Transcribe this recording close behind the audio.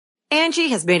Angie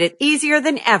has made it easier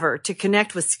than ever to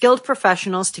connect with skilled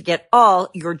professionals to get all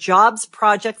your jobs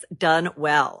projects done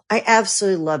well. I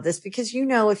absolutely love this because,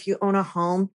 if you own a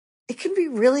home, it can be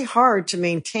really hard to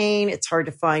maintain. It's hard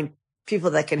to find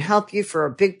people that can help you for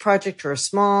a big project or a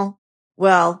small.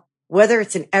 Well, whether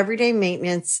it's in everyday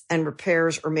maintenance and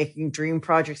repairs or making dream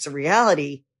projects a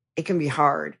reality, it can be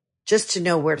hard just to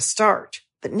know where to start.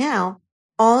 But now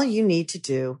all you need to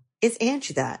do is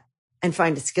Angie that and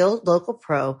find a skilled local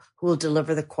pro who will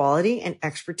deliver the quality and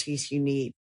expertise you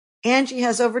need. Angie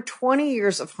has over 20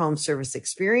 years of home service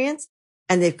experience,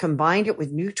 and they've combined it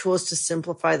with new tools to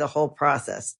simplify the whole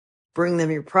process. Bring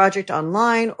them your project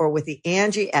online or with the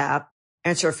Angie app,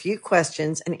 answer a few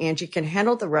questions, and Angie can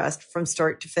handle the rest from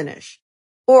start to finish.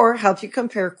 Or help you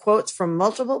compare quotes from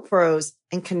multiple pros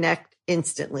and connect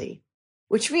instantly,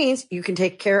 which means you can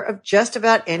take care of just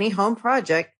about any home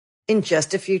project in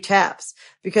just a few taps.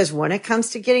 Because when it comes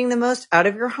to getting the most out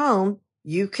of your home,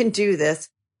 you can do this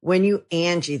when you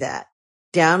Angie that.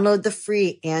 Download the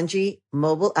free Angie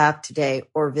mobile app today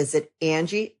or visit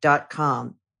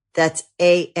Angie.com. That's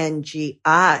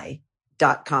ANGI.com.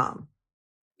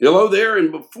 Hello there,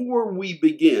 and before we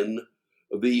begin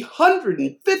the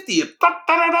 150th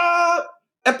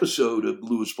episode of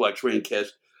Lewis Black's Rantcast,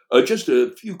 just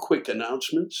a few quick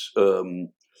announcements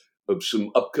of some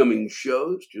upcoming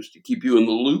shows, just to keep you in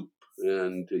the loop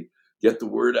and to get the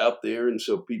word out there, and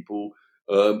so people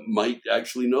might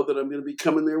actually know that I'm going to be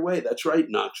coming their way. That's right,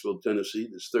 Knoxville, Tennessee,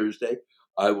 this Thursday.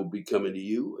 I will be coming to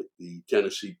you at the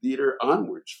Tennessee Theater,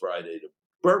 onwards Friday to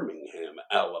Birmingham,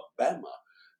 Alabama,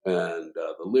 and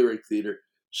the Lyric Theater,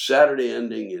 Saturday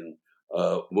ending in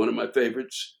one of my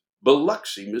favorites,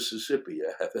 Biloxi, Mississippi.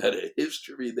 I have had a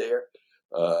history there,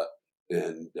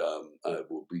 and I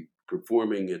will be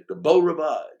performing at the Beau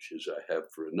Rivage, as I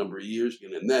have for a number of years.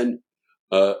 And then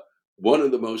one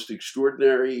of the most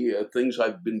extraordinary things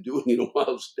I've been doing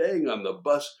while staying on the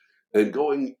bus and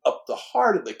going up the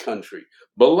heart of the country,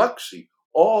 Biloxi,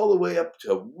 all the way up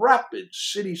to Rapid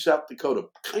City, South Dakota,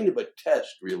 kind of a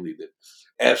test, really, that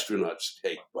astronauts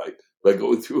take by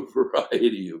going through a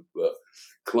variety of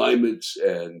climates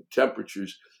and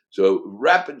temperatures. So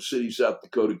Rapid City, South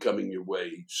Dakota, coming your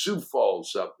way, Sioux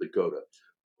Falls, South Dakota,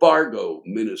 Fargo,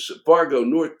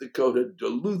 North Dakota,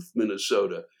 Duluth,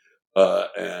 Minnesota,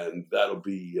 and that'll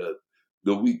be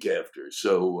the week after.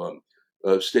 So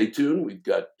stay tuned. We've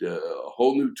got a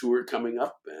whole new tour coming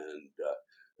up, and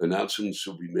announcements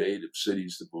will be made of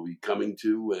cities that we'll be coming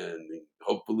to, and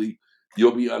hopefully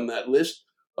you'll be on that list.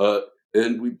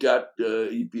 And we've got,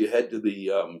 if you head to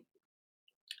the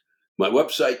my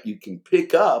website, you can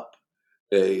pick up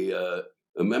a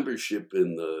membership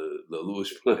in the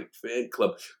Lewis Black Fan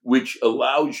Club, which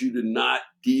allows you to not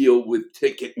deal with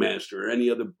Ticketmaster or any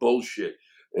other bullshit.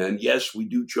 And yes, we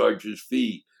do charge this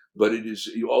fee, but it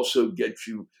also gets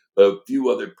you a few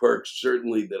other perks,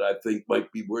 certainly, that I think might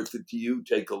be worth it to you.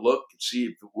 Take a look and see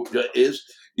if it is.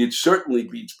 It certainly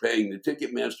beats paying the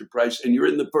Ticketmaster price, and you're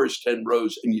in the first 10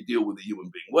 rows and you deal with a human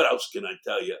being. What else can I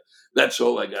tell you? That's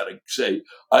all I got to say.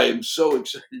 I am so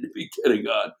excited to be getting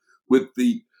on with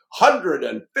the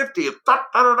 150th.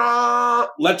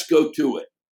 Let's go to it.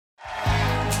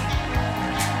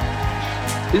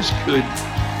 This could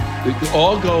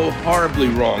all go horribly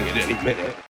wrong at any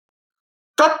minute.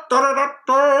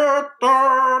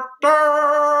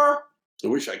 I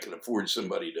wish I could afford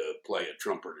somebody to play a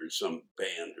trumpet or some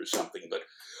band or something, but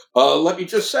let me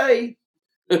just say,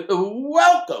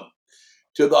 welcome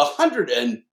to the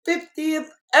 150th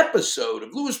episode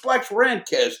of Lewis Black's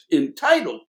Rantcast,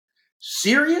 entitled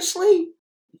Seriously?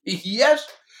 Yes.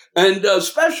 And a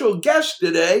special guest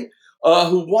today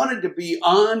who wanted to be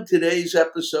on today's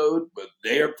episode, but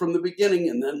there from the beginning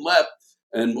and then left,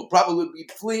 and will probably be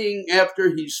fleeing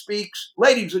after he speaks.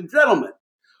 Ladies and gentlemen,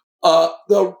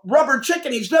 the rubber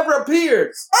chicken, he's never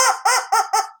appeared.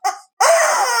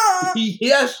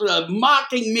 Yes,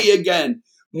 mocking me again.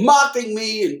 Mocking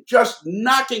me and just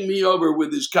knocking me over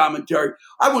with his commentary.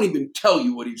 I won't even tell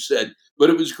you what he said, but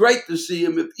it was great to see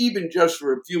him, if even just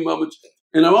for a few moments.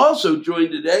 And I'm also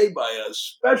joined today by a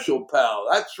special pal.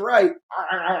 That's right.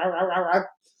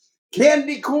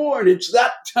 Candy corn. It's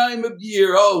that time of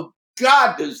year. Oh,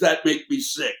 God, does that make me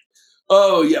sick.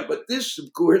 Oh, yeah. But this,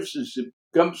 of course,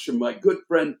 comes from my good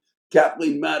friend,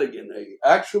 Kathleen Madigan,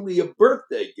 actually a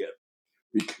birthday gift,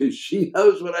 because she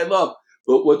knows what I love.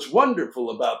 But what's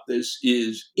wonderful about this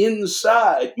is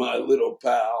inside my little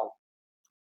pal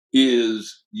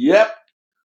is, yep,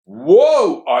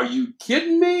 whoa, are you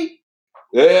kidding me?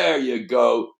 There you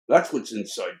go. That's what's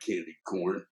inside candy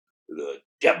corn. The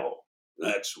devil.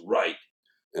 That's right.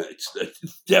 The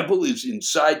devil is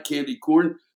inside candy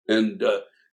corn. And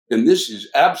And this is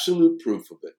absolute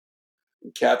proof of it.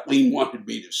 And Kathleen wanted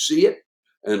me to see it,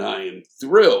 and I am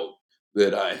thrilled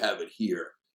that I have it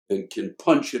here and can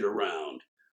punch it around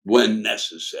when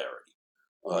necessary.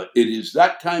 It is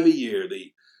that time of year,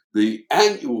 the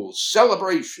annual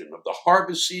celebration of the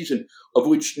harvest season, of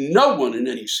which no one in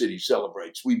any city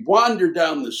celebrates. We wander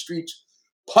down the streets,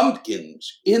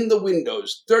 pumpkins in the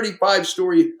windows,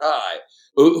 35-story high.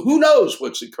 Who knows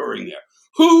what's occurring there?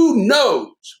 Who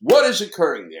knows what is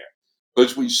occurring there?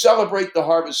 As we celebrate the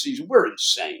harvest season, we're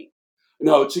insane.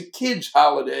 No, it's a kids'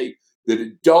 holiday that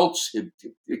adults have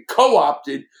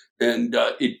co-opted, and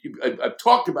I've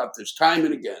talked about this time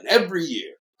and again. Every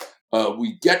year,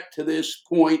 we get to this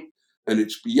point, and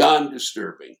it's beyond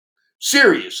disturbing.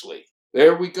 Seriously,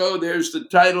 there we go. There's the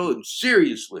title, and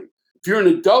seriously, if you're an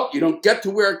adult, you don't get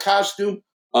to wear a costume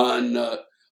on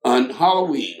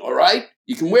Halloween, all right?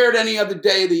 You can wear it any other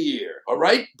day of the year, all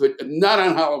right? But not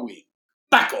on Halloween.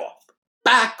 Back off.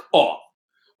 Back off.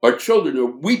 Our children are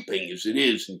weeping as it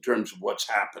is in terms of what's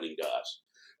happening to us.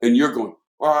 And you're going,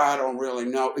 well, I don't really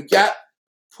know. Yeah,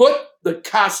 put the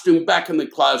costume back in the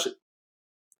closet.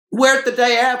 Wear it the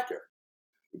day after.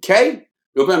 Okay?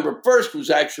 November 1st was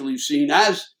actually seen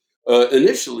as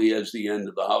initially as the end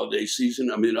of the holiday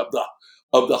season. I mean, of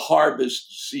the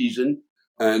harvest season,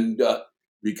 and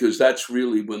because that's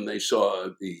really when they saw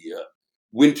the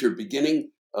winter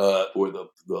beginning, or the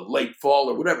late fall,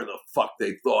 or whatever the fuck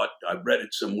they thought. I read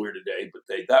it somewhere today, but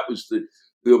that was the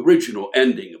original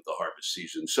ending of the harvest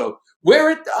season. So wear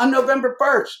it on November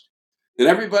 1st, and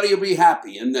everybody will be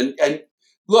happy. And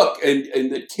look,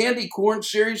 and the candy corn,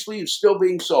 seriously, is still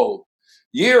being sold.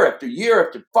 Year after year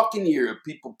after fucking year of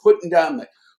people putting down the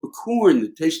corn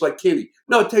that tastes like candy.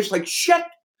 No, it tastes like shit.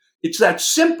 It's that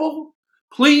simple.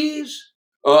 Please,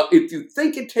 if you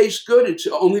think it tastes good, it's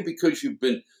only because you've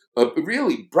been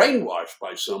really brainwashed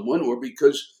by someone, or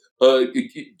because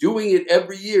doing it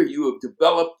every year, you have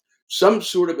developed some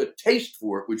sort of a taste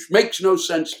for it, which makes no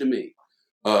sense to me.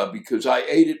 Because I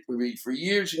ate it for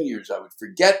years and years. I would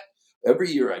forget.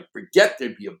 Every year I'd forget,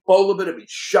 there'd be a bowl of it, I'd be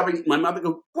shoving it in my mouth and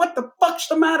go, what the fuck's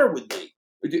the matter with me?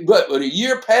 But when a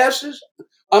year passes,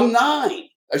 I'm 9.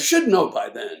 I should know by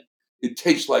then. It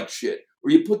tastes like shit. Or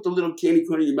you put the little candy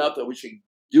corn in your mouth, I wish I could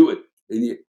do it, and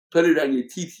you put it on your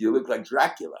teeth, you look like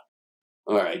Dracula.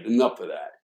 All right, enough of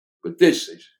that. But this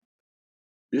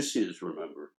is,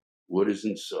 remember, what is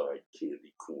inside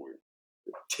candy corn.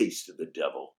 The taste of the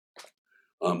devil.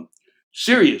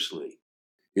 Seriously.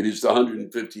 It is the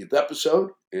 150th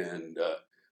episode, and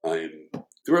I am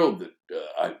thrilled that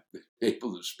I've been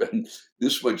able to spend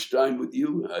this much time with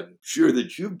you. I'm sure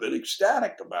that you've been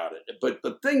ecstatic about it. But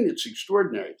the thing that's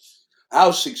extraordinary,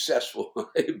 how successful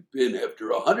I've been after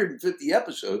 150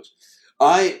 episodes.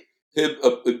 I have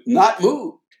not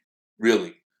moved,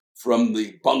 really, from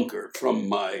the bunker, from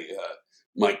my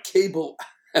cable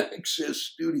access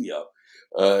studio.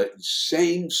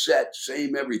 Same set,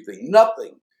 same everything.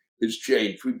 Nothing has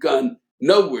changed. We've gone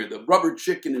nowhere. The rubber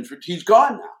chicken he's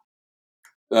gone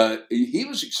now. He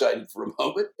was excited for a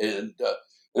moment, and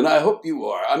I hope you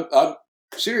are. I'm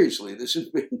seriously. This has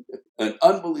been an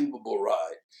unbelievable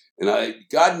ride, and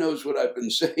God knows what I've been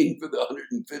saying for the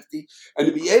 150, and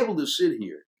to be able to sit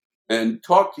here and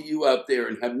talk to you out there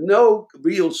and have no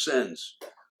real sense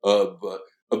of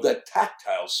that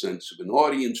tactile sense of an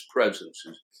audience presence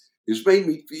has made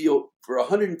me feel for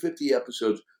 150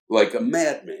 episodes like a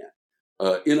madman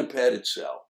in a padded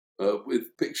cell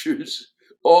with pictures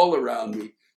all around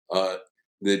me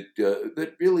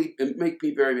that really make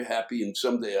me very happy. And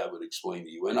someday I would explain to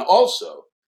you. And also,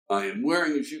 I am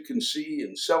wearing, as you can see,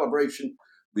 in celebration,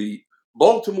 the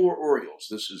Baltimore Orioles.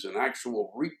 This is an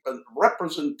actual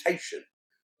representation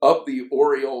of the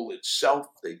Oriole itself.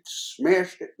 They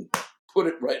smashed it and put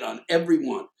it right on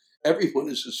everyone. Everyone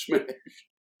is a smashed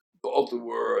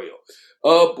Baltimore Oriole.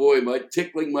 Oh boy, am I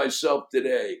tickling myself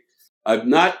today. I've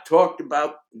not talked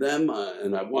about them,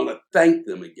 and I want to thank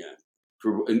them again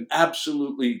for an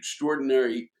absolutely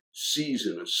extraordinary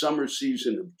season, a summer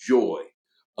season of joy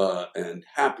and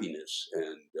happiness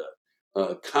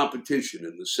and competition,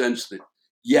 in the sense that,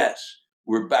 yes,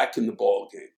 we're back in the ball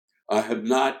game. I have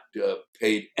not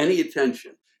paid any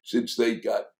attention since they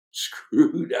got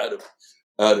screwed out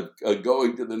of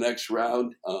going to the next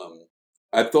round.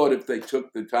 I thought if they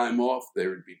took the time off, there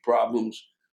would be problems.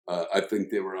 I think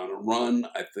they were on a run.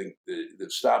 I think the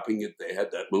stopping it, they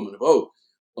had that moment of,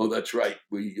 oh, that's right,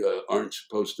 we aren't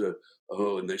supposed to,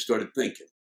 and they started thinking.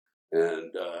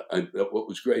 And what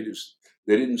was great is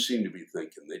they didn't seem to be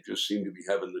thinking. They just seemed to be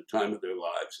having the time of their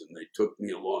lives, and they took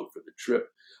me along for the trip.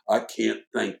 I can't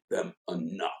thank them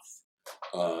enough.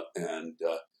 And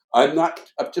I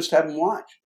just haven't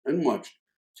watched. and watched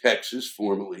Texas,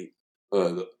 formerly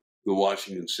the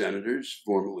Washington Senators,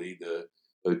 formerly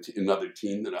another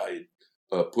team that I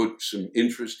had put some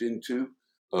interest into,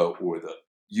 or the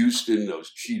Houston,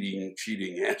 those cheating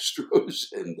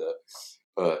Astros, and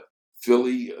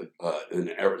Philly, and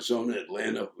Arizona,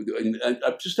 Atlanta. And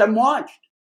I just haven't watched.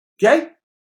 Okay?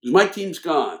 Because my team's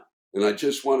gone. And I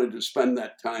just wanted to spend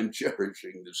that time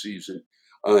cherishing the season.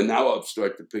 Now I'll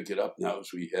start to pick it up now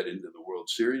as we head into the World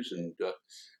Series. And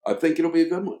I think it'll be a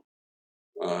good one.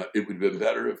 It would have been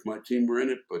better if my team were in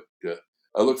it, but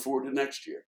I look forward to next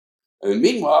year. And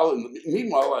meanwhile,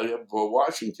 I have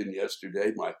Washington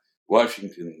yesterday. My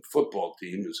Washington football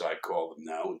team, as I call them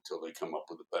now, until they come up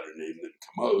with a better name than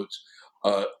Commodes,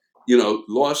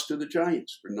 lost to the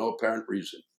Giants for no apparent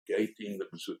reason. Okay, team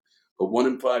that was a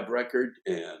 1-5 record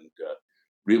and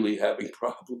really having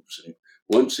problems. And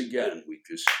once again, we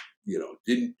just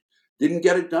didn't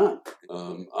get it done.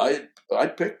 I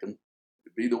picked them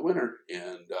to be the winner,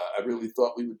 and I really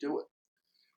thought we would do it.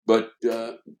 But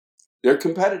they're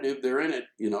competitive. They're in it,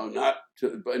 and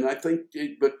I think,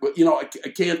 but I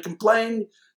can't complain.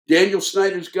 Daniel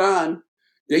Snyder's gone.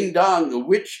 Ding dong, the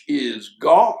witch is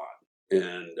gone.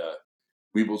 And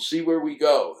we will see where we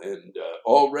go. And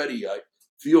already I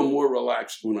feel more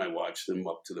relaxed when I watch them,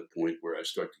 up to the point where I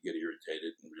start to get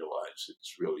irritated and realize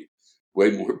it's really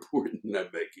way more important than I'm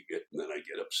making it. And then I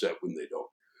get upset when they don't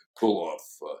pull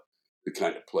off the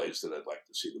kind of plays that I'd like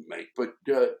to see them make. But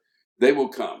they will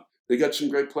come. They got some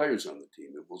great players on the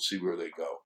team, and we'll see where they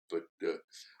go. But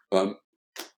I'm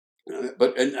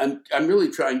really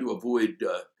trying to avoid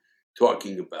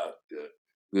talking about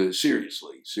the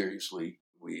seriously.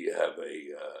 We have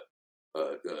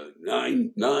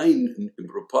nine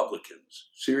Republicans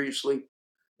seriously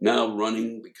now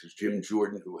running, because Jim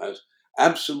Jordan, who has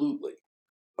absolutely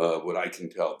what I can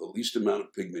tell, the least amount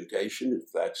of pigmentation,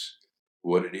 if that's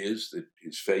what it is, that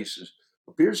his face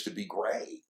appears to be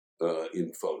gray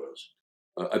in photos.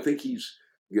 I think he's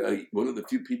one of the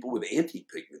few people with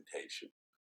anti-pigmentation.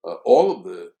 All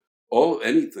of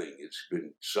anything has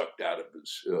been sucked out of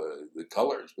his, the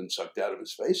color has been sucked out of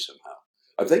his face somehow.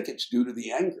 I think it's due to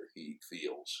the anger he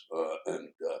feels,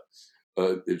 and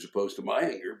as opposed to my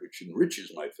anger, which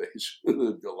enriches my face with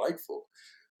a delightful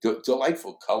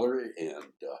color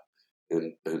and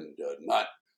not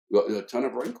a ton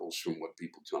of wrinkles, from what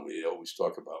people tell me. They always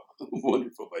talk about how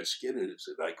wonderful my skin is,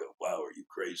 and I go, "Wow, are you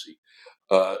crazy?"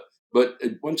 But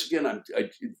once again, I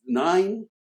 9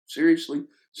 seriously.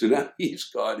 So now he's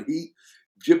gone.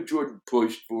 Jim Jordan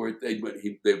pushed for it. They put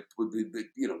the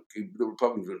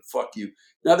Republicans went, "Fuck you."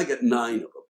 Now they got 9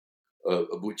 of them,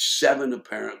 of which 7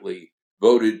 apparently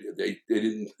voted. They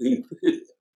didn't think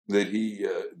that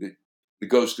the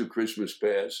ghost of Christmas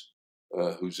Past,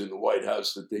 who's in the White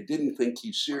House, that they didn't think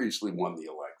he seriously won the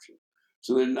election.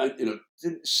 So they're not,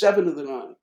 7 of the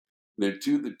 9. There are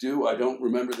 2 that do. I don't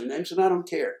remember their names, and I don't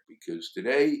care, because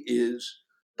today is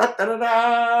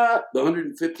the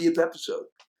 150th episode.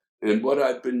 And what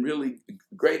I've been really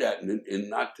great at, and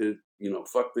not to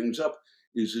fuck things up,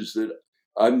 is that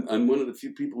I'm one of the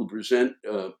few people who present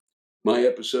my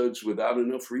episodes without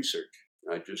enough research.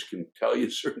 I just can tell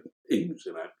you certain things,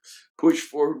 and I push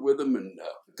forward with them and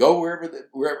go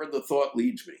wherever the thought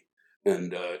leads me.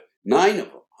 And 9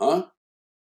 of them, huh?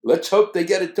 Let's hope they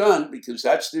get it done, because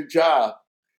that's their job.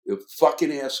 They're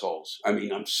fucking assholes. I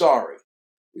mean, I'm sorry.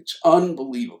 It's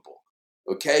unbelievable.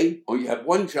 Okay? Or you have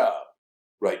one job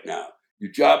right now.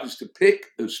 Your job is to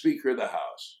pick the Speaker of the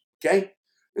House. Okay?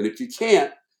 And if you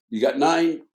can't, you got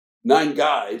nine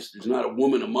guys. There's not a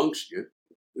woman amongst you.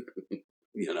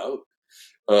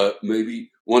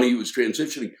 Maybe one of you was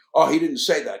transitioning. Oh, he didn't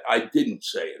say that. I didn't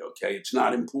say it. Okay? It's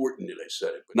not important that I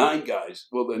said it. But 9 guys.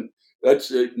 Well, then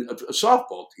that's a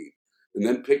softball team. And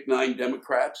then pick 9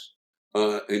 Democrats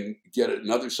and get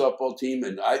another softball team.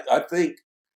 And I think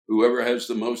whoever has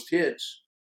the most hits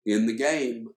in the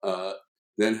game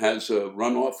then has a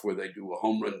runoff where they do a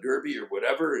home run derby or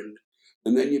whatever, and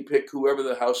then you pick whoever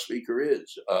the House Speaker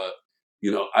is.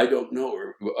 I don't know,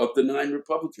 or of the 9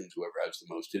 Republicans, whoever has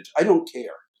the most hits. I don't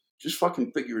care. Just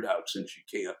fucking figure it out, since you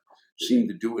can't seem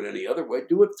to do it any other way.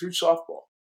 Do it through softball,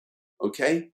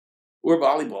 okay, or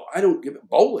volleyball. I don't give it.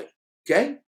 Bowling,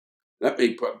 okay. That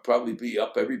may probably be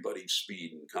up everybody's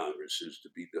speed in Congress,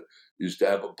 is to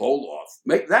have a bowl off.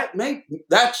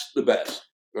 That's the best,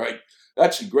 right?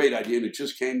 That's a great idea, and it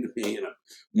just came to me, and I'm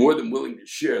more than willing to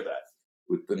share that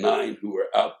with the 9 who are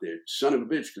out there. Son of a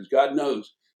bitch, because God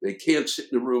knows they can't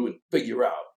sit in a room and figure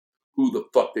out who the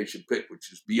fuck they should pick,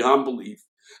 which is beyond belief.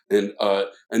 And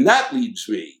that leads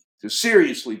me to,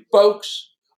 seriously,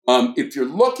 folks, if you're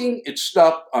looking at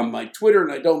stuff on my Twitter,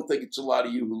 and I don't think it's a lot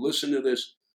of you who listen to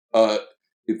this, uh,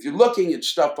 if you're looking at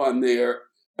stuff on there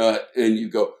and you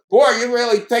go, boy, you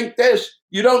really think this?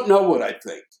 You don't know what I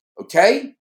think,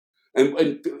 okay?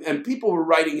 And people were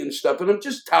writing in stuff, and I'm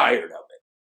just tired of it.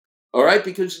 All right,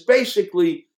 because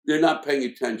basically they're not paying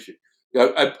attention.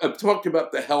 I've talked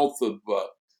about the health of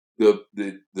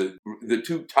the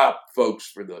two top folks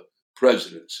for the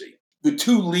presidency, the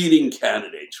two leading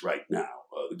candidates right now,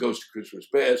 the Ghost of Christmas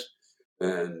Past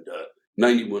and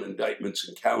 91 Indictments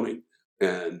and Counting.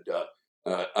 And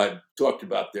I talked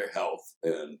about their health,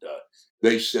 and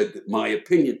they said that my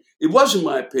opinion, it wasn't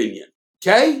my opinion,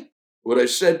 okay? What I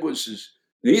said was,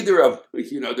 neither of,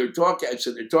 they're talking, I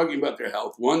said they're talking about their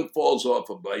health. One falls off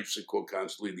a bicycle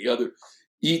constantly. The other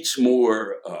eats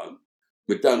more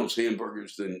McDonald's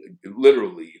hamburgers than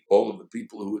literally all of the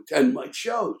people who attend my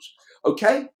shows.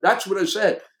 Okay? That's what I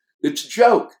said. It's a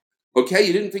joke. Okay?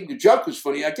 You didn't think the joke was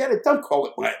funny. I get it. Don't call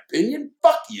it my opinion.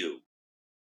 Fuck you.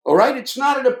 All right? It's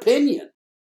not an opinion.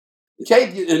 Okay?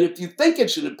 And if you think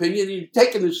it's an opinion, you're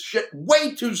taking this shit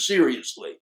way too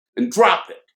seriously and drop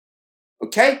it.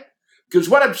 Okay? Because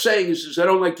what I'm saying is I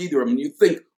don't like either of them. You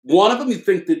think one of them, you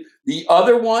think that the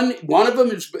other one of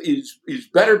them is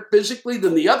better physically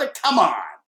than the other? Come on.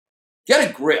 Get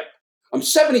a grip. I'm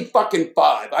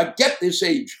 75. I get this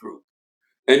age group.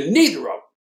 And neither of them,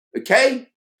 okay,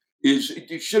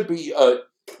 it should be,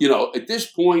 at this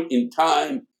point in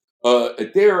time,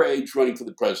 at their age, running for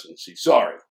the presidency.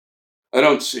 Sorry. I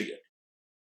don't see it.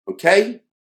 Okay?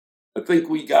 I think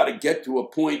we got to get to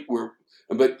a point where,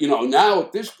 but, now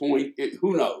at this point,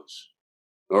 who knows?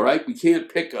 All right? We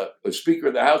can't pick a Speaker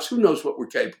of the House. Who knows what we're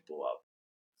capable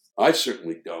of? I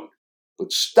certainly don't.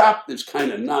 But stop this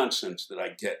kind of nonsense that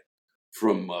I get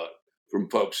from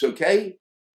folks, okay?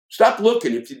 Stop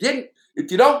looking. If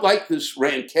you don't like this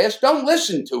Rantcast, don't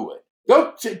listen to it.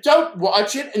 Don't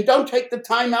watch it, and don't take the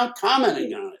time out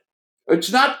commenting on it.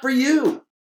 It's not for you.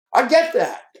 I get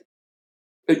that.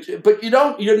 But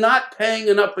you're not paying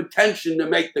enough attention to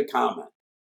make the comment.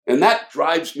 And that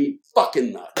drives me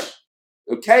fucking nuts.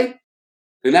 Okay?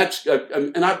 And I'm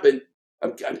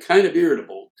kind of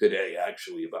irritable today,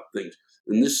 actually, about things.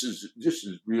 And this is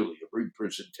really a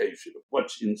representation of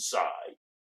what's inside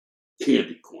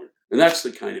candy corn. And that's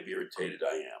the kind of irritated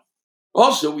I am.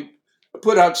 Also, I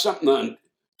put out something on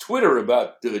Twitter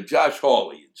about Josh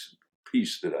Hawley. It's a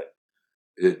piece that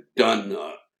I had done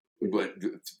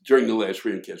during the last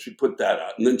Rantcast. We put that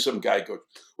out. And then some guy goes,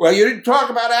 well, you didn't talk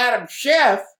about Adam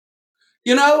Schiff.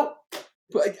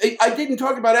 I didn't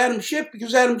talk about Adam Schiff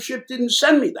because Adam Schiff didn't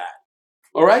send me that.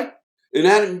 All right? And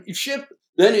Adam Schiff,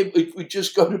 then it would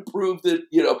just go to prove that,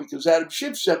 because Adam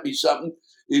Schiff sent me something,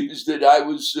 it was that I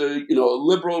was, a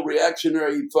liberal,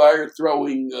 reactionary,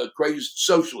 fire-throwing, crazed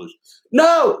socialist.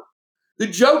 No! The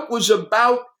joke was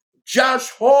about Josh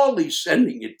Hawley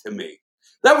sending it to me.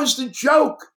 That was the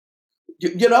joke.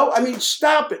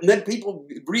 Stop it. And then people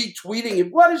retweeting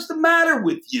it. What is the matter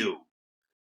with you?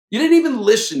 You didn't even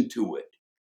listen to it.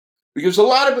 Because a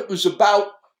lot of it was about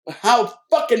how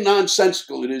fucking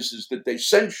nonsensical it is that they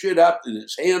send shit up and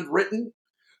it's handwritten,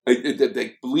 that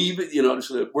they believe it,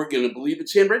 so that we're going to believe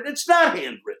it's handwritten. It's not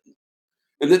handwritten.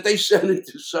 And that they sent it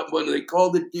to someone and they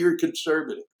called it Dear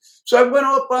Conservative. So I went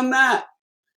off on that.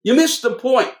 You missed the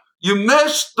point. You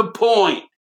missed the point.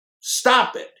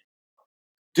 Stop it.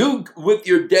 Do with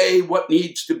your day what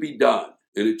needs to be done.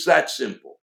 And it's that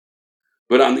simple.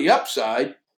 But on the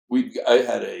upside, I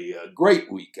had a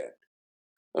great weekend.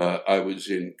 I was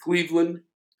in Cleveland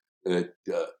at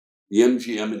the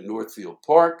MGM in Northfield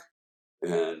Park,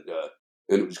 and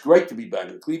it was great to be back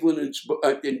in Cleveland. And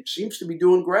it seems to be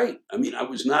doing great. I mean, I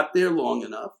was not there long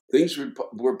enough. Things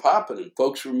were popping, and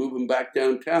folks were moving back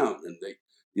downtown. And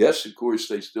yes, of course,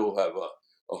 they still have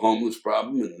a homeless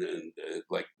problem, and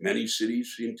like many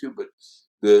cities seem to, but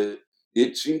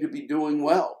it seemed to be doing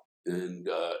well. And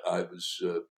I was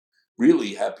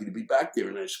really happy to be back there.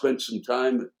 And I spent some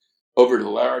time over to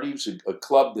Larrity's, a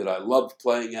club that I loved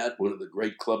playing at, one of the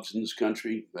great clubs in this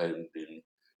country. And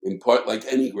in part, like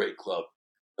any great club,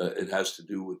 it has to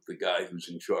do with the guy who's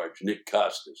in charge, Nick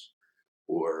Costas.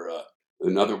 Or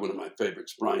another one of my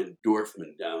favorites, Brian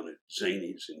Dorfman, down at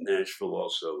Zanies in Nashville,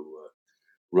 also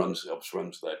helps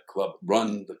run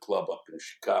the club up in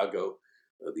Chicago,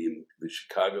 the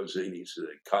Chicago Zanies,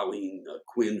 Colleen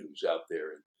Quinn, who's out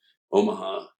there in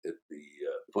Omaha at the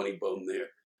Funny Bone there,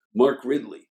 Mark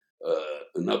Ridley,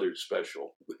 another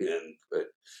special, and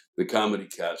the Comedy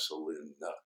Castle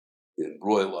in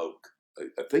Royal Oak.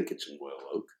 I think it's in Royal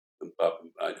Oak.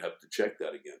 I'd have to check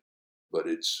that again, but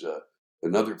it's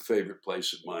another favorite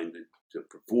place of mine to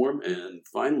perform. And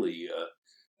finally,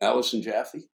 Allison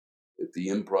Jaffe at the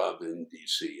Improv in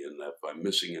DC. And if I'm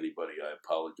missing anybody, I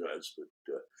apologize.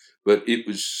 But it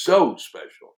was so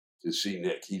special to see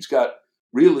Nick. He's got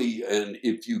really, and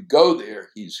if you go there,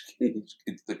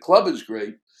 the club is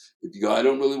great. If you go, I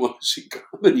don't really want to see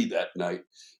comedy that night.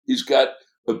 He's got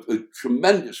a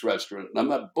tremendous restaurant, and I'm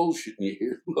not bullshitting you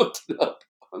here. Look it up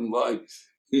online.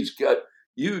 He's got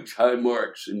huge high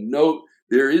marks, and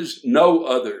there is no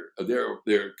other. There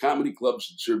are comedy clubs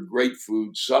that serve great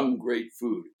food, some great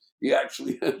food. He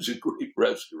actually has a great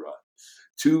restaurant.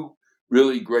 Two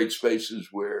really great spaces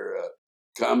where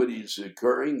comedy is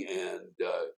occurring,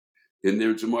 and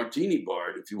there's a martini bar.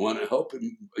 And if you want to help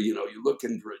him, you're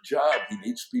looking for a job, he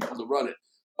needs people to run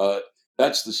it.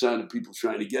 That's the sound of people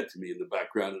trying to get to me in the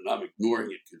background, and I'm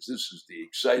ignoring it because this is the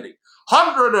exciting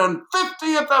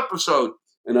 150th episode.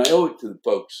 And I owe it to the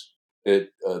folks at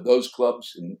those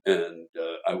clubs, and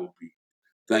I will be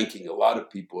thanking a lot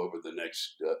of people over the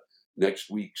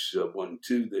next week's 1-2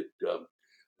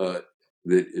 that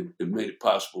it made it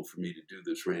possible for me to do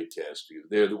this rantcast.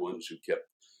 They're the ones who kept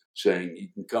saying, you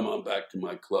can come on back to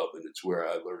my club, and it's where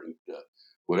I learned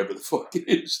whatever the fuck it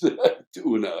is that I'm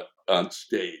doing on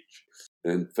stage,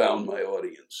 and found my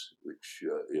audience, which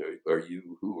are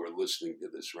you who are listening to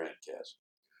this rantcast.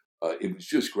 It was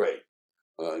just great.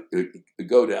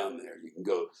 Go down there. You can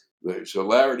go there. So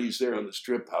Larrity's there on the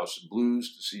Strip, House of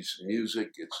Blues, to see some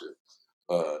music.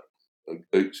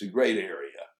 It's a great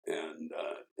area, and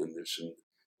there's some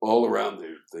all around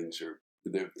there. Things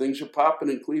are popping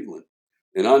in Cleveland,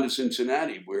 and on to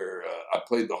Cincinnati, where I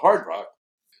played the Hard Rock.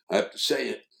 I have to say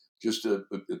it, just a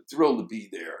thrill to be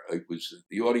there.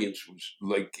 The audience was,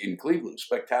 like in Cleveland,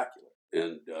 spectacular,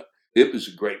 and it was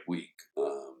a great week.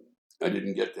 I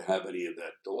didn't get to have any of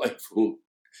that delightful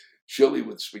chili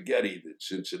with spaghetti that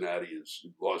Cincinnati has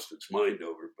lost its mind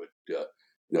over, but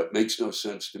that makes no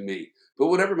sense to me. But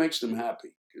whatever makes them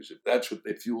happy, because if that's what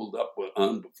they fueled up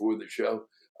on before the show,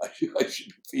 I should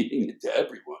be feeding it to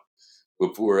everyone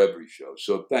before every show.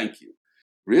 So thank you.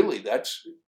 Really, that's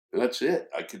it.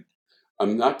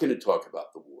 I'm not going to talk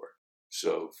about the war,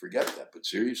 so forget that. But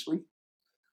seriously,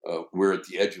 we're at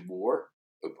the edge of war,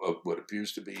 of what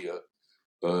appears to be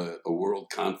a world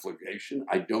conflagration.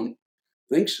 I don't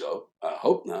think so. I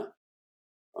hope not.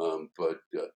 But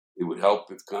it would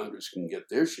help if Congress can get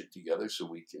their shit together so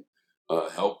we can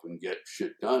help and get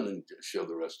shit done and show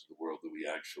the rest of the world that we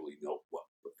actually know what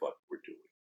the fuck we're doing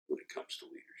when it comes to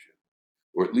leadership.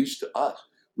 Or at least to us.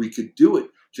 We could do it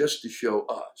just to show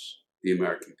us, the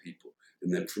American people.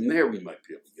 And then from there, we might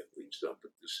be able to get things done.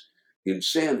 But this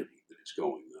insanity that is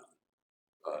going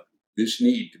on, this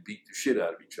need to beat the shit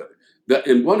out of each other.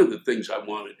 And one of the things I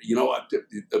wanted,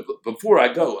 before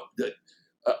I go,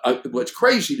 what's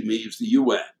crazy to me is the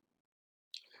UN.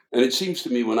 And it seems to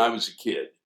me when I was a kid,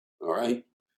 all right,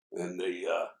 and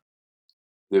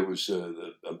there was,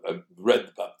 I read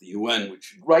about the UN,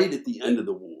 which right at the end of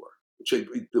the war,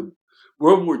 the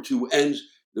World War II ends,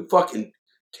 the fucking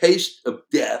taste of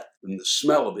death and the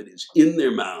smell of it is in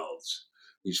their mouths.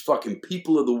 These fucking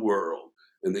people of the world.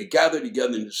 And they gather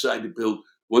together and decide to build,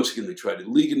 once again, they tried a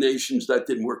League of Nations. That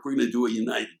didn't work. We're going to do a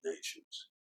United Nations.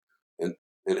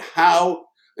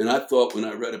 And I thought when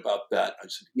I read about that, I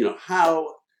said, how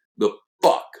the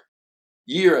fuck,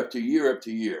 year after year after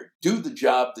year, do the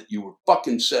job that you were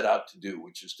fucking set out to do,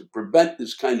 which is to prevent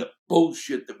this kind of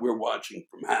bullshit that we're watching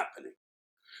from happening.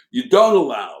 You don't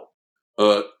allow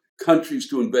countries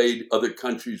to invade other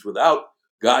countries without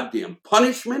goddamn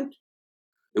punishment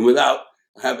and without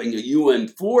having a UN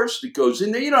force that goes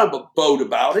in there. You don't have a vote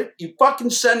about it. You fucking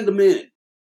send them in.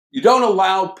 You don't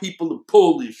allow people to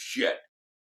pull this shit.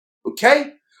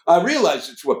 Okay? I realize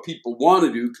it's what people want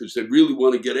to do because they really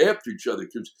want to get after each other,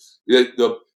 because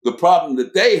the problem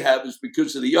that they have is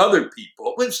because of the other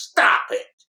people. But stop it.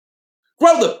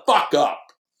 Grow the fuck up.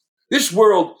 This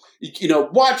world,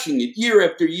 watching it year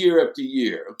after year after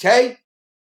year, okay?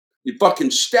 You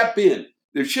fucking step in.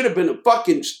 There should have been a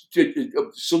fucking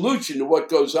solution to what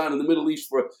goes on in the Middle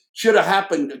East. Should have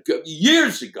happened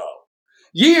years ago.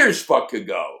 Years fuck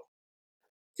ago.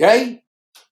 Okay?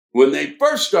 When they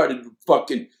first started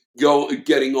fucking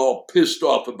getting all pissed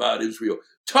off about Israel.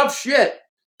 Tough shit.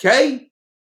 Okay?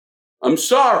 I'm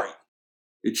sorry.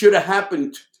 It should have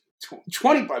happened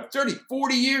 25, 30,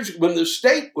 40 years when the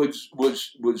state was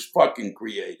fucking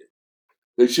created.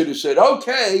 They should have said,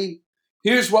 okay,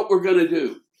 here's what we're going to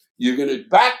do. You're going to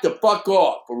back the fuck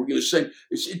off. Or we're going to say,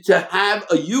 to have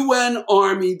a UN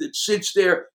army that sits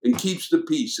there and keeps the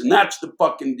peace. And that's the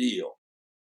fucking deal.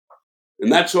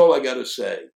 And that's all I got to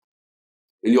say.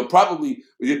 And you'll be,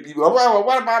 well,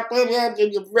 what about,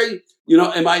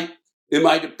 am I, Am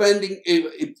I defending,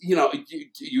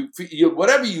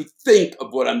 whatever you think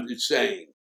of what I'm saying,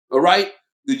 all right?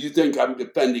 Do you think I'm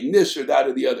defending this or that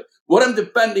or the other? What I'm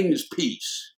defending is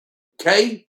peace,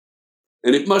 okay?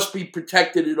 And it must be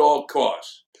protected at all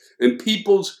costs. And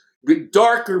people's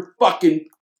darker fucking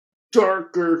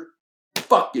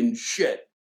shit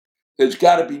has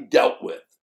got to be dealt with,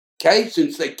 okay?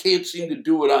 Since they can't seem to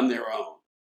do it on their own.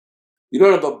 You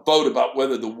don't have a vote about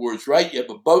whether the war's right. You have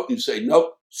a vote and say,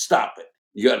 nope, stop it.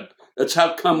 That's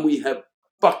how come we have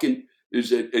fucking,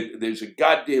 there's a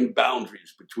goddamn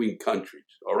boundaries between countries,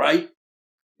 all right?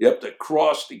 You have to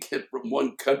cross to get from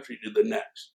one country to the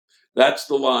next. That's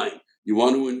the line. You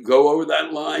want to go over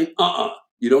that line?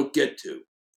 You don't get to.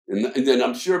 And then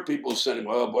I'm sure people are saying,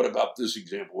 well, what about this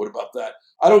example? What about that?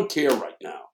 I don't care right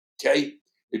now, okay?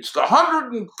 It's the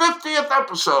 150th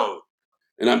episode.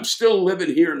 And I'm still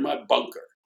living here in my bunker,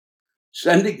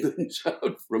 sending things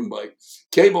out from my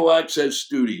cable access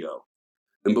studio.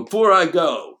 And before I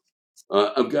go,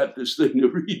 I've got this thing to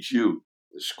read you.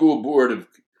 The school board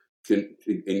in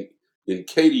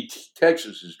Katy,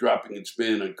 Texas is dropping its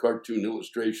ban on cartoon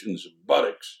illustrations of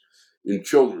buttocks in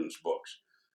children's books.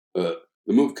 The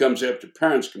move comes after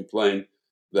parents complained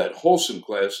that wholesome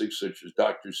classics such as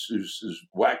Dr. Seuss's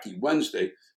Wacky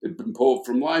Wednesday had been pulled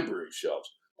from library shelves.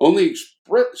 Only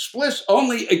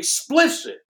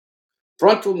explicit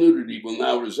frontal nudity will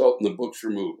now result in the book's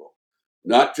removal.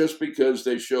 Not just because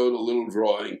they showed a little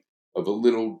drawing of a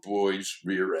little boy's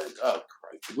rear end. Oh,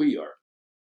 Christ, we are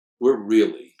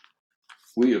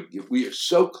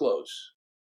so close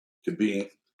to being,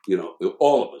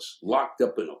 all of us locked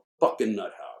up in a fucking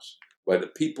nut house by the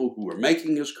people who are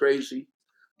making us crazy,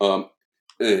 and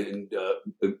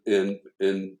the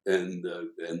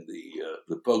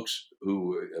folks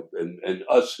who and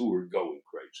us who are going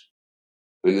crazy.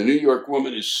 And the New York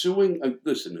woman is suing.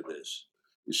 Listen to this: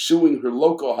 is suing her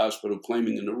local hospital,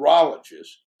 claiming a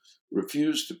neurologist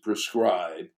refused to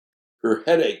prescribe her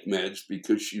headache meds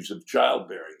because she's of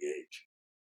childbearing age.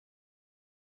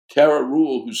 Tara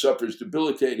Rule, who suffers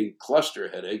debilitating cluster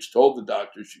headaches, told the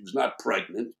doctor she was not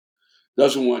pregnant,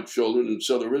 doesn't want children, and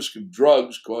so the risk of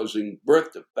drugs causing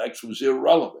birth defects was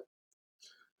irrelevant.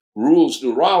 Rule's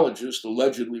neurologist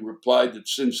allegedly replied that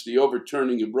since the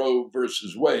overturning of Roe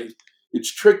versus Wade,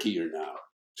 it's trickier now.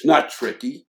 It's not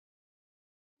tricky.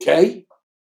 Okay?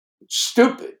 It's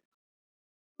stupid.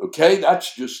 Okay?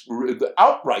 That's just the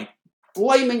outright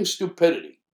flaming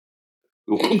stupidity.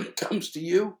 The woman comes to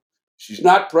you. She's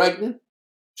not pregnant.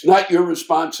 It's not your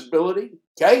responsibility.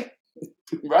 Okay?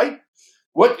 Right?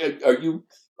 What are you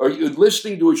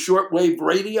listening to a shortwave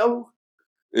radio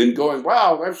and going,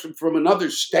 wow, that's from another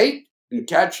state, and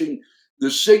catching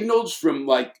the signals from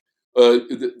like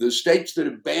the states that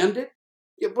have banned it?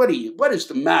 Yeah, what is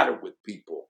the matter with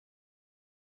people?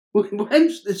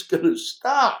 When's this going to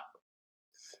stop?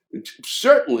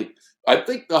 Certainly, I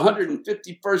think the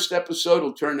 151st episode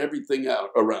will turn everything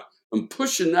around. I'm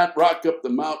pushing that rock up the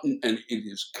mountain, and it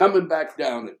is coming back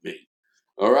down at me.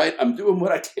 All right? I'm doing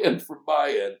what I can from my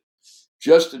end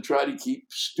just to try to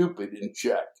keep stupid in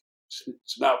check.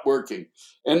 It's not working.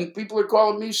 And people are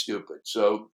calling me stupid.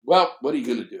 So, well, what are you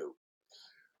going to do?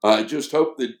 I just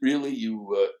hope that really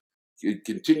you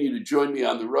continue to join me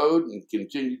on the road and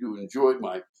continue to enjoy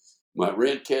my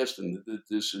rantcast, and that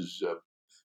this is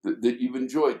that you've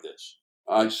enjoyed this.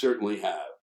 I certainly have,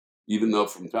 even though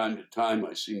from time to time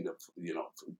I seem to,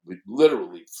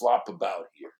 literally flop about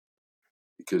here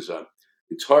because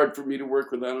it's hard for me to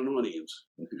work without an audience.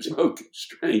 There's no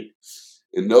constraint,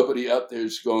 and nobody out there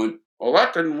is going, "Well,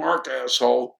 that didn't work,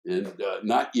 asshole," and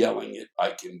not yelling it.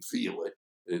 I can feel it,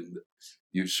 and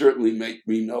you certainly make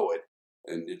me know it.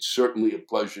 And it's certainly a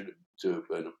pleasure to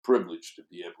and a privilege to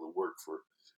be able to work for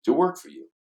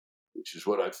you, which is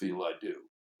what I feel I do.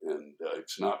 And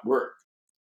it's not work;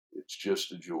 it's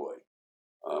just a joy.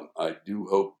 I do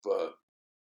hope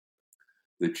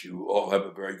that you all have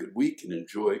a very good week and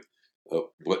enjoy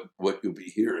what you'll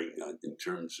be hearing in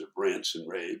terms of rants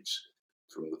and raves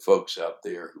from the folks out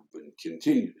there who've been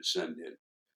continue to send in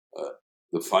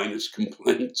the finest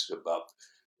complaints about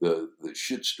the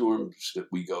shitstorms that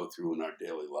we go through in our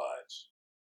daily lives.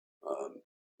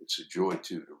 It's a joy,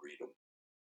 too, to read them.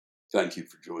 Thank you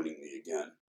for joining me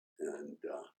again. And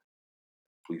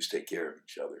please take care of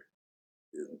each other.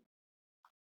 And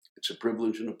it's a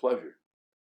privilege and a pleasure.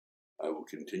 I will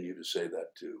continue to say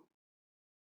that, too.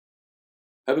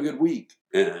 Have a good week,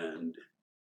 and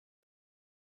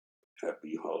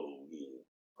happy Halloween.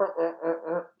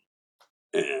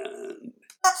 And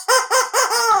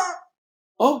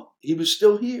oh, he was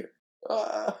still here.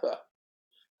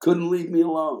 Couldn't leave me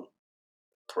alone.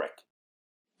 Prick.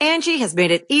 Angie has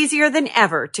made it easier than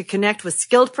ever to connect with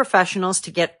skilled professionals to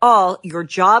get all your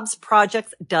jobs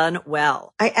projects done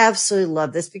well. I absolutely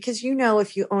love this because,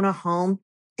 if you own a home,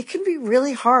 it can be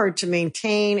really hard to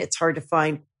maintain. It's hard to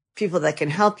find people that can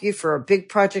help you for a big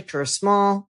project or a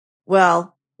small.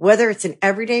 Well, whether it's in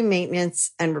everyday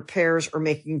maintenance and repairs or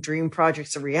making dream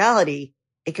projects a reality,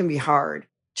 it can be hard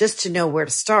just to know where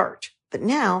to start. But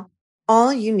now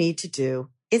all you need to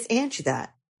do is Angie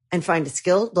that and find a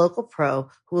skilled local pro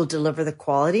who will deliver the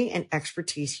quality and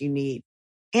expertise you need.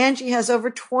 Angie has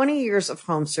over 20 years of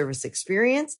home service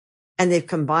experience, and they've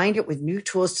combined it with new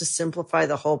tools to simplify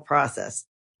the whole process.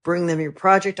 Bring them your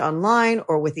project online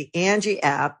or with the Angie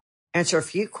app, answer a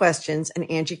few questions, and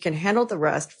Angie can handle the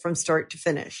rest from start to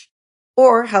finish.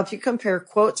 Or help you compare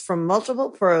quotes from multiple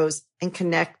pros and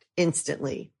connect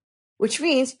instantly, which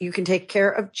means you can take care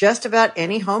of just about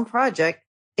any home project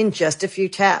in just a few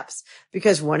taps.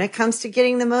 Because when it comes to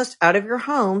getting the most out of your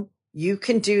home, you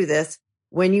can do this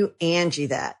when you Angie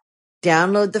that.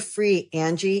 Download the free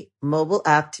Angie mobile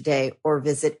app today or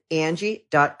visit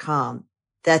Angie.com.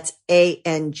 That's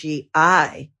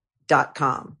ANGI.com.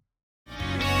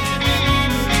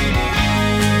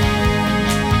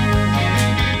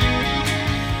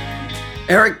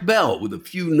 Eric Bell with a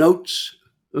few notes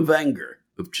of anger,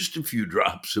 of just a few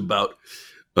drops about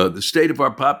the state of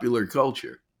our popular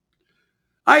culture.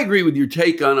 I agree with your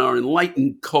take on our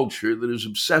enlightened culture that is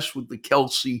obsessed with the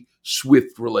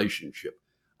Kelce-Swift relationship.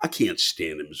 I can't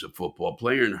stand him as a football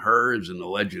player and her as an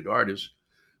alleged artist.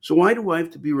 So why do I have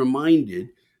to be reminded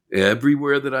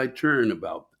everywhere that I turn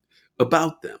about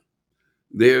them?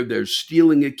 They're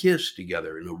stealing a kiss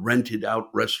together in a rented out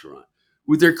restaurant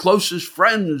with their closest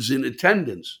friends in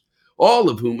attendance, all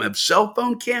of whom have cell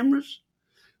phone cameras.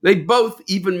 They both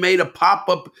made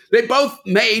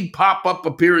pop-up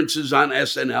appearances on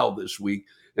SNL this week.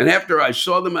 And after I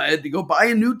saw them, I had to go buy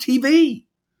a new TV.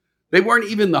 They weren't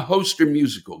even the host or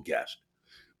musical guest.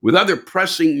 With other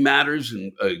pressing matters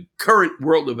and current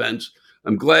world events,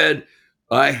 I'm glad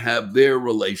I have their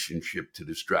relationship to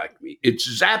distract me. It's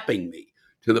zapping me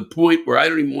to the point where I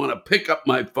don't even want to pick up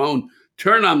my phone,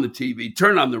 turn on the TV,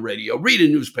 turn on the radio, read a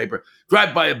newspaper,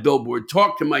 drive by a billboard,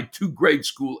 talk to my 2 grade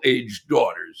school aged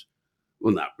daughters.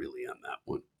 Well, not really on that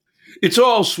one. It's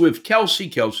all Swift.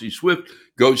 Kelce Swift.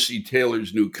 Go see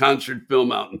Taylor's new concert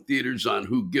film out in theaters on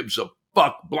Who Gives a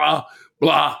Fuck, blah,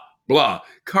 blah, blah.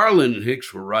 Carlin and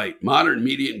Hicks were right. Modern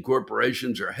media and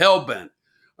corporations are hell-bent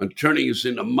on turning us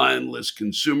into mindless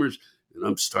consumers, and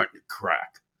I'm starting to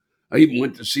crack. I even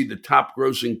went to see the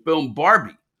top-grossing film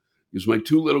Barbie because my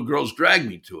 2 little girls dragged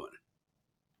me to it.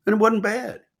 And it wasn't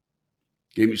bad.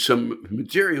 Gave me some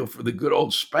material for the good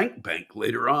old Spank Bank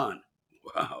later on.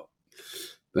 Wow.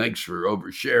 Thanks for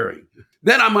oversharing.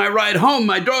 Then on my ride home,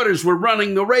 my daughters were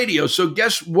running the radio. So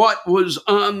guess what was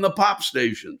on the pop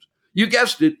stations? You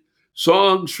guessed it.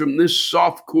 Songs from this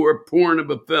softcore porn of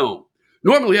a film.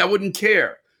 Normally I wouldn't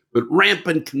care, but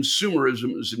rampant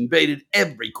consumerism has invaded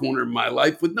every corner of my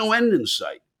life with no end in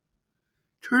sight.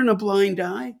 Turn a blind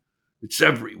eye? It's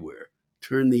everywhere.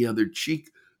 Turn the other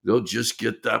cheek? They'll just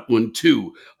get that one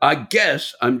too. I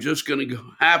guess I'm just going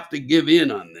to have to give in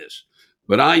on this.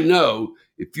 But I know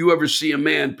if you ever see a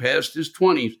man past his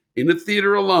 20s in a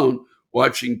theater alone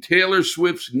watching Taylor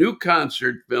Swift's new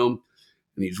concert film,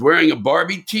 and he's wearing a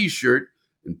Barbie t-shirt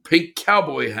and pink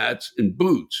cowboy hats and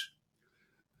boots,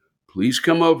 please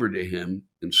come over to him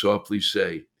and softly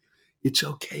say, it's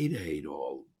okay to hate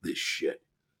all this shit.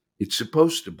 It's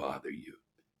supposed to bother you.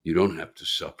 You don't have to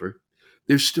suffer.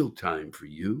 There's still time for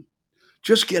you.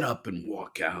 Just get up and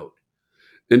walk out.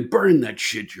 And burn that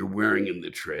shit you're wearing in the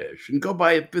trash and go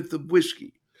buy a 5th of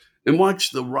whiskey and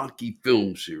watch the Rocky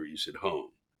film series at home.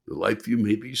 The life you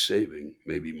may be saving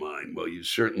may be mine. Well, you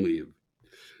certainly have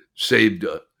saved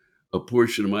a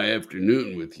portion of my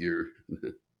afternoon with your,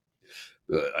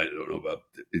 I don't know about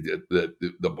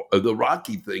the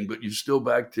Rocky thing, but you're still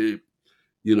back to,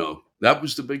 that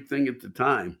was the big thing at the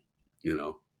time.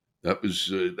 That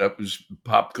was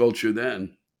pop culture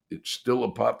then. It's still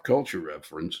a pop culture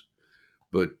reference.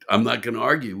 But I'm not going to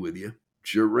argue with you.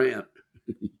 It's your rant.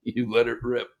 You let it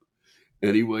rip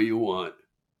any way you want.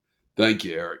 Thank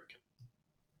you, Eric.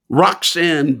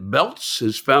 Roxanne Belts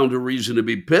has found a reason to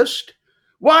be pissed.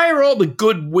 Why are all the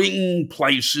good wing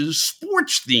places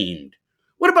sports themed?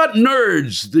 What about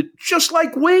nerds that just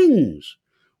like wings?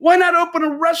 Why not open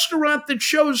a restaurant that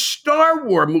shows Star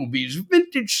Wars movies,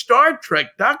 vintage Star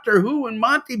Trek, Doctor Who, and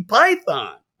Monty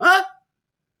Python? Huh?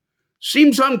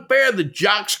 Seems unfair that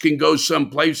jocks can go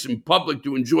someplace in public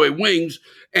to enjoy wings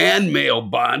and male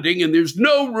bonding, and there's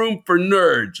no room for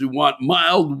nerds who want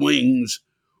mild wings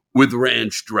with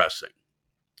ranch dressing.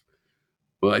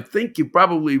 Well, I think you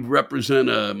probably represent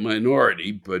a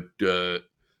minority, but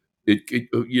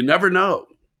you never know.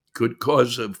 Could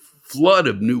cause a flood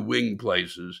of new wing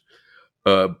places,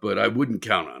 but I wouldn't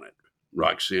count on it,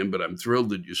 Roxanne. But I'm thrilled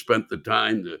that you spent the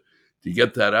time to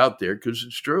get that out there because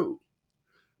it's true.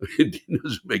 It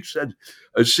doesn't make sense.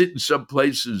 I sit in some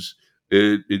places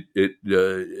at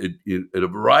a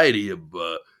variety of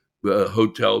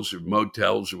hotels or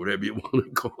motels or whatever you want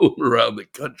to call them around the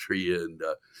country, and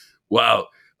wow,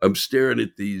 I'm staring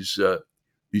at these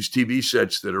TV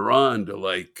sets that are on to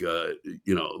like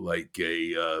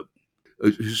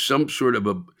some sort of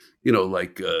a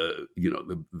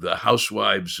the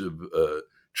Housewives of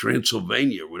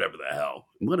Transylvania, whatever the hell.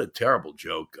 What a terrible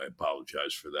joke. I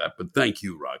apologize for that, but thank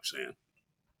you, Roxanne.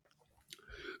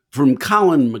 From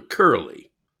Colin McCurley.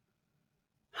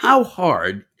 How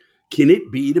hard can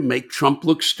it be to make Trump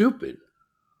look stupid?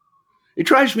 It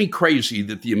drives me crazy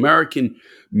that the American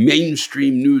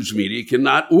mainstream news media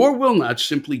cannot or will not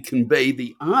simply convey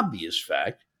the obvious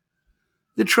fact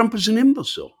that Trump is an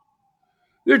imbecile.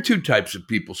 There are two types of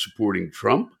people supporting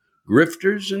Trump: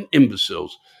 grifters and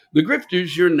imbeciles. The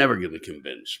grifters you're never going to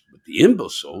convince, but the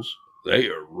imbeciles, they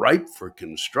are ripe for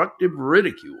constructive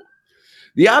ridicule.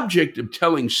 The object of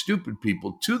telling stupid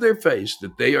people to their face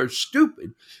that they are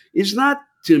stupid is not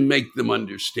to make them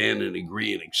understand and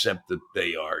agree and accept that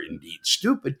they are indeed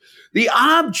stupid. The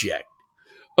object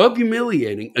of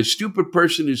humiliating a stupid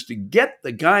person is to get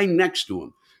the guy next to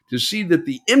him to see that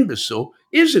the imbecile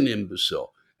is an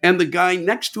imbecile and the guy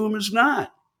next to him is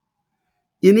not.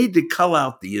 You need to cull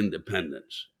out the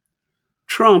independence.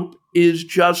 Trump is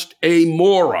just a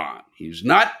moron. He's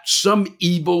not some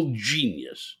evil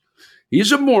genius.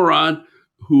 He's a moron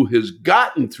who has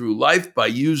gotten through life by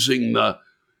using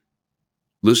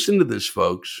listen to this,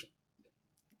 folks.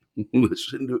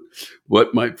 Listen to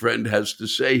what my friend has to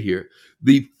say here.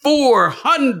 The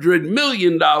 $400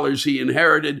 million he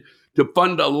inherited to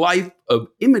fund a life of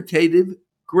imitative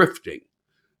grifting.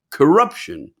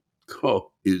 Corruption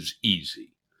is easy.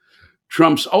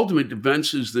 Trump's ultimate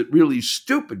defense is that really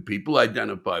stupid people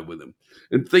identify with him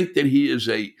and think that he is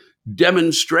a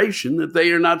demonstration that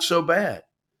they are not so bad.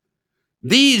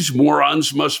 These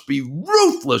morons must be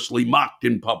ruthlessly mocked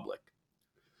in public.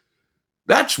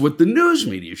 That's what the news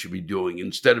media should be doing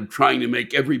instead of trying to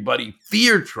make everybody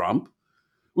fear Trump,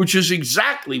 which is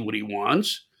exactly what he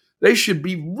wants. They should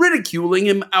be ridiculing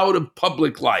him out of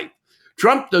public life.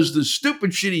 Trump does the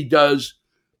stupid shit he does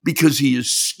because he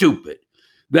is stupid.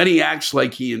 Then he acts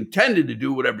like he intended to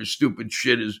do whatever stupid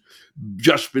shit has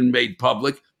just been made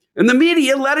public, and the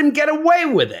media let him get away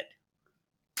with it.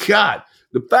 God,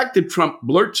 the fact that Trump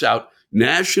blurts out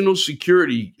national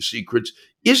security secrets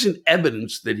isn't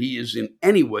evidence that he is in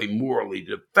any way morally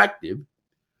defective.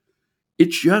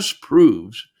 It just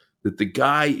proves that the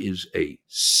guy is a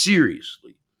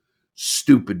seriously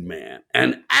stupid man,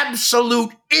 an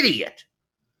absolute idiot.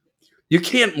 You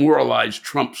can't moralize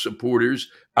Trump supporters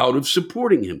out of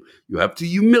supporting him. You have to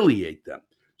humiliate them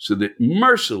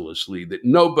mercilessly that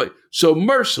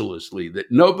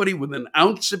nobody with an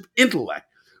ounce of intellect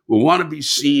will want to be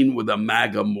seen with a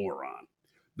MAGA moron.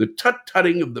 The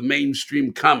tut-tutting of the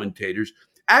mainstream commentators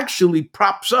actually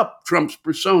props up Trump's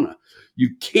persona.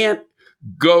 You can't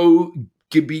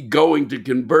be going to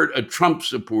convert a Trump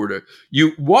supporter.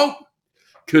 You won't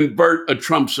convert a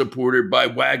Trump supporter by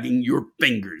wagging your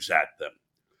fingers at them.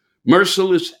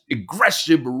 Merciless,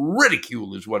 aggressive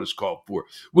ridicule is what it's called for.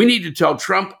 We need to tell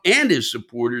Trump and his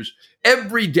supporters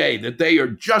every day that they are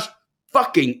just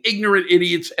fucking ignorant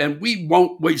idiots and we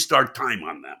won't waste our time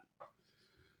on them.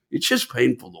 It's just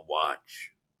painful to watch.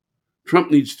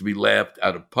 Trump needs to be laughed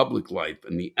out of public life,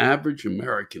 and the average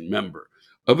American member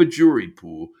of a jury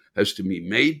pool has to be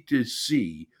made to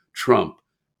see Trump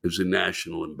as a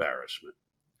national embarrassment.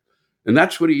 And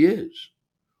that's what he is.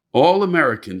 All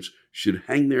Americans should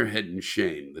hang their head in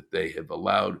shame that they have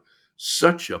allowed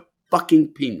such a fucking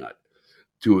peanut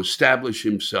to establish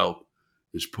himself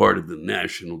as part of the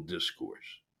national discourse.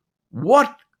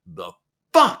 What the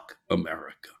fuck,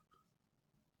 America?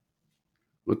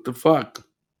 What the fuck?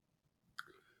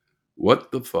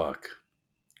 What the fuck?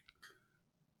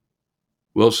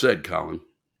 Well said, Colin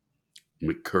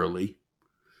McCurley.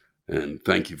 And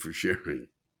thank you for sharing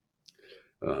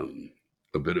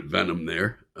a bit of venom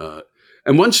there.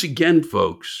 And once again,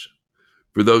 folks,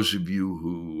 for those of you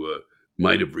who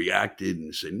might have reacted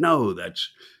and said, no,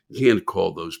 you can't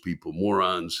call those people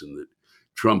morons and that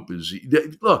Trump is,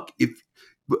 look, if,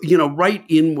 write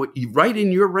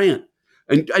in your rant.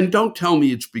 And don't tell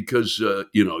me it's because,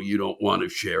 you don't want to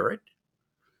share it,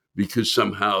 because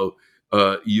somehow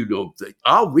you don't think,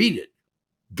 I'll read it.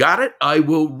 Got it? I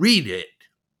will read it.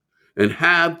 and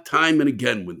have time and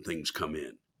again when things come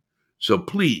in. So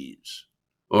please,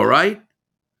 all right?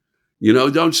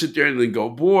 Don't sit there and then go,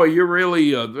 boy, you're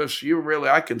really,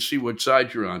 I can see what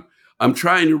side you're on. I'm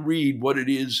trying to read what it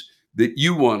is that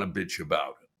you want to bitch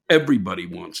about. Everybody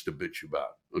wants to bitch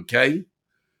about, okay?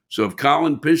 So if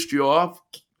Colin pissed you off,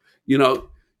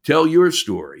 tell your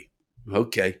story.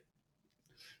 Okay.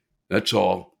 That's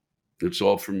all. That's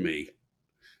all from me.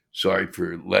 Sorry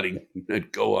for letting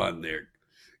it go on there.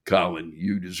 Colin,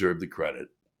 you deserve the credit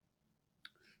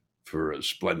for a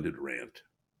splendid rant.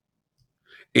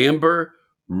 Amber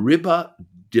Ribadeneira.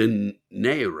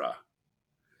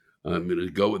 I'm going to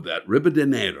go with that.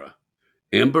 Ribadeneira.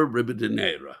 Amber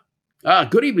Ribadeneira.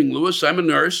 Good evening, Lewis. I'm a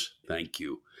nurse. Thank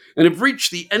you. And have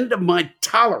reached the end of my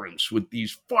tolerance with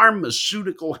these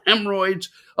pharmaceutical hemorrhoids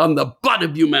on the butt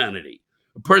of humanity.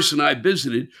 A person I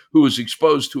visited who was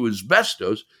exposed to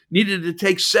asbestos needed to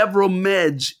take several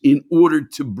meds in order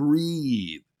to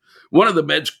breathe. One of the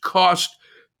meds cost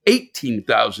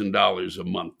 $18,000 a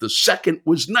month. The second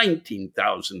was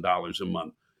 $19,000 a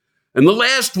month. And the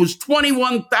last was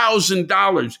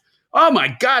 $21,000. Oh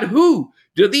my God, who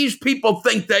do these people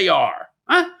think they are?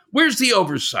 Huh? Where's the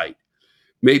oversight?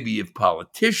 Maybe if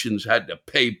politicians had to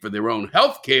pay for their own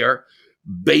health care,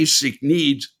 basic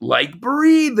needs like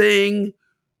breathing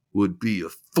would be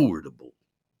affordable.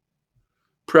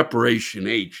 Preparation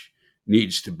H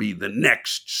needs to be the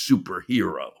next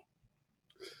superhero.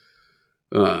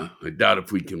 I doubt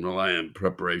if we can rely on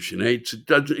Preparation H.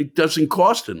 It doesn't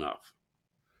cost enough.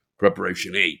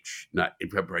 Preparation H, not in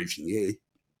Preparation A.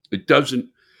 It doesn't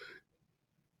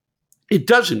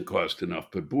cost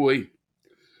enough, but boy,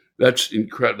 that's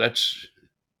incredible. That's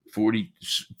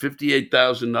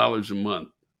 $58,000 a month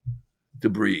to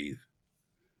breathe.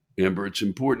 Amber, it's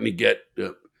important to get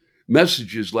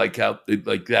messages like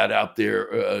that out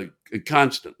there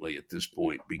constantly at this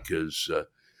point, because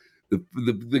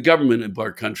the government of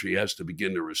our country has to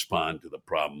begin to respond to the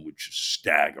problem, which is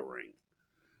staggering.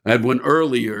 I had one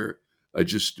earlier. I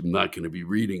just am not going to be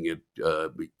reading it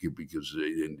but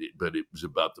it was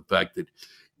about the fact that,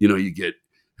 you get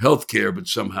health care, but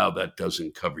somehow that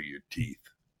doesn't cover your teeth.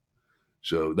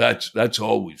 So that's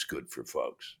always good for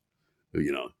folks.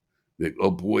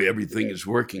 Oh boy, everything is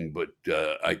working, but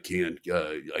I can't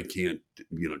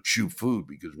chew food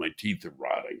because my teeth are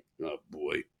rotting. Oh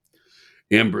boy.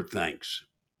 Amber, thanks.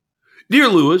 Dear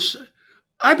Lewis,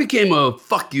 I became a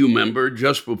Fuck You member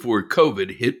just before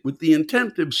COVID hit with the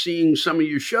intent of seeing some of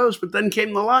your shows, but then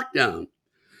came the lockdown.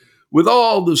 With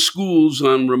all the schools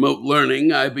on remote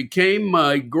learning, I became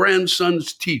my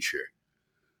grandson's teacher.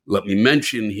 Let me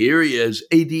mention here he has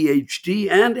ADHD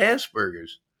and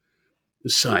Asperger's. A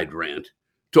side rant.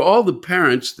 To all the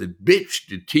parents that bitched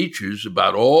to teachers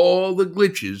about all the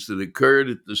glitches that occurred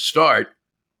at the start,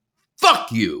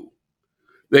 fuck you.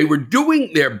 They were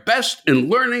doing their best in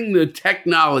learning the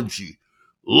technology,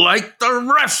 like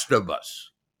the rest of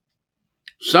us.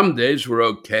 Some days were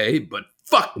okay, but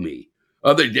fuck me.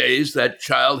 Other days, that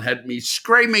child had me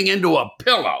screaming into a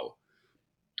pillow.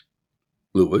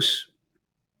 Lewis,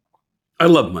 I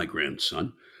love my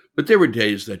grandson, but there were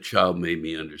days that child made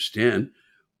me understand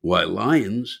why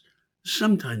lions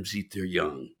sometimes eat their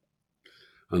young.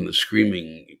 On the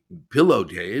screaming pillow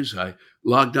days, I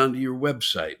logged onto your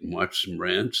website and watched some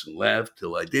rants and laughed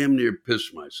till I damn near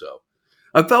pissed myself.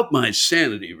 I felt my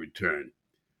sanity return.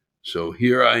 So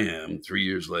here I am 3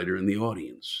 years later in the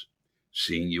audience,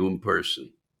 seeing you in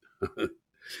person.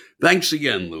 Thanks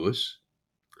again, Lewis.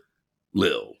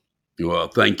 Lil. Well,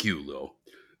 thank you, Lil.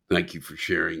 Thank you for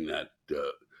sharing that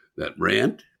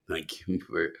rant. Thank you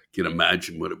for, I can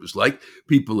imagine what it was like.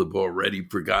 People have already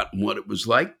forgotten what it was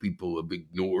like. People have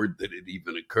ignored that it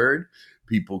even occurred.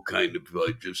 People kind of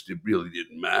it really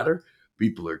didn't matter.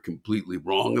 People are completely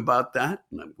wrong about that.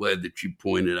 And I'm glad that you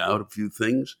pointed out a few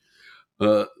things,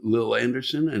 Lil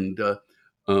Anderson. And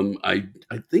I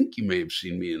think you may have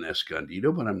seen me in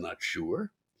Escondido, but I'm not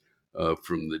sure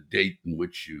from the date in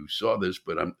which you saw this,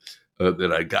 but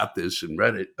that I got this and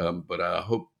read it. But I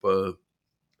hope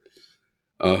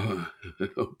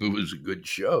it was a good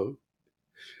show.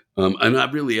 And I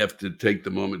really have to take the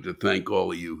moment to thank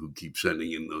all of you who keep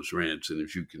sending in those rants. And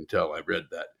as you can tell, I read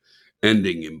that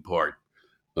ending in part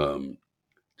to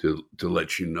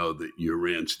let you know that your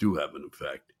rants do have an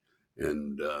effect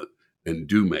and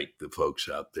do make the folks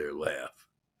out there laugh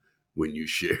when you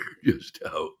share just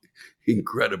how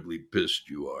incredibly pissed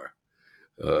you are.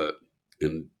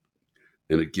 And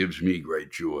it gives me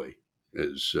great joy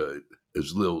as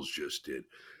Lil's just did.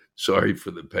 Sorry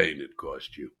for the pain it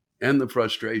cost you and the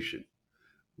frustration,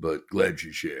 but glad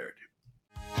you shared.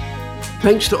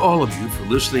 Thanks to all of you for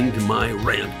listening to my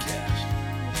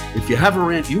Rantcast. If you have a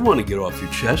rant you want to get off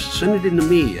your chest, send it in to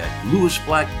me at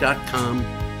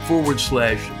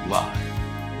lewisblack.com/live.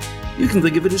 You can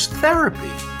think of it as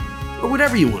therapy, or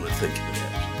whatever you want to think of it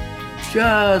as.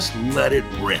 Just let it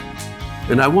rip.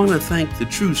 And I want to thank the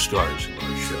true stars of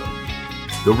our show,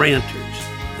 the ranters,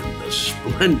 and the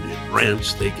splendid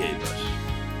rants they gave us.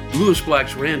 Lewis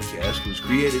Black's Rantcast was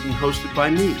created and hosted by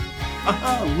me,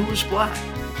 Lewis Black.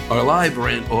 Our live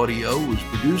rant audio was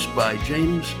produced by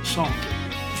James Salter.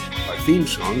 Our theme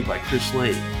song by Chris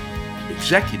Lane.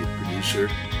 Executive producer,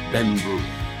 Ben Brewer.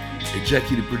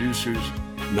 Executive producers,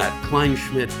 Matt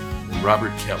Kleinschmidt and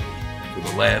Robert Kelly for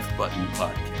the Laugh Button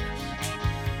Podcast.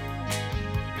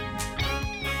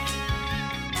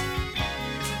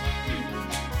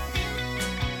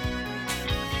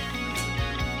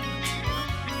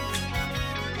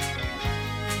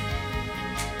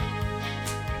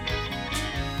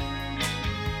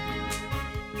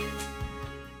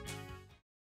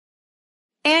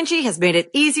 Angie has made it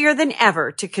easier than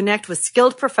ever to connect with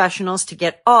skilled professionals to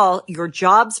get all your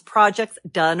jobs projects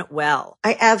done well.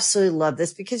 I absolutely love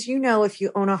this because, you know, if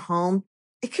you own a home,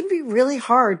 it can be really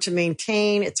hard to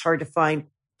maintain. It's hard to find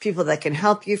people that can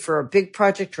help you for a big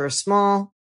project or a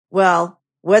small. Well,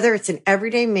 whether it's in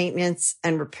everyday maintenance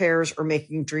and repairs or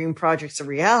making dream projects a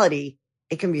reality,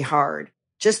 it can be hard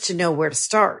just to know where to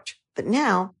start. But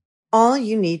now all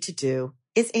you need to do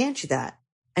is Angie that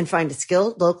and find a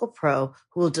skilled local pro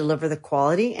who will deliver the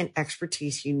quality and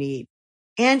expertise you need.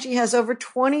 Angie has over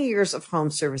 20 years of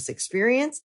home service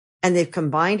experience, and they've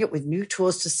combined it with new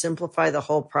tools to simplify the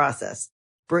whole process.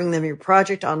 Bring them your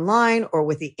project online or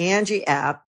with the Angie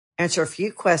app, answer a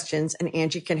few questions, and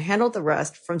Angie can handle the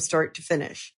rest from start to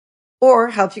finish.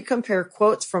 Or help you compare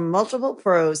quotes from multiple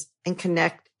pros and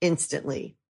connect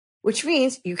instantly, which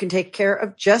means you can take care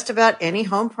of just about any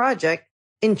home project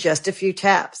in just a few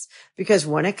taps. Because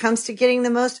when it comes to getting the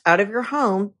most out of your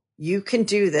home, you can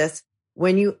do this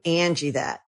when you Angie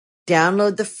that.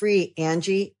 Download the free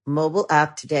Angie mobile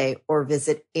app today or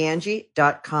visit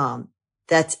Angie.com.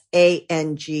 That's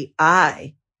ANGI.com.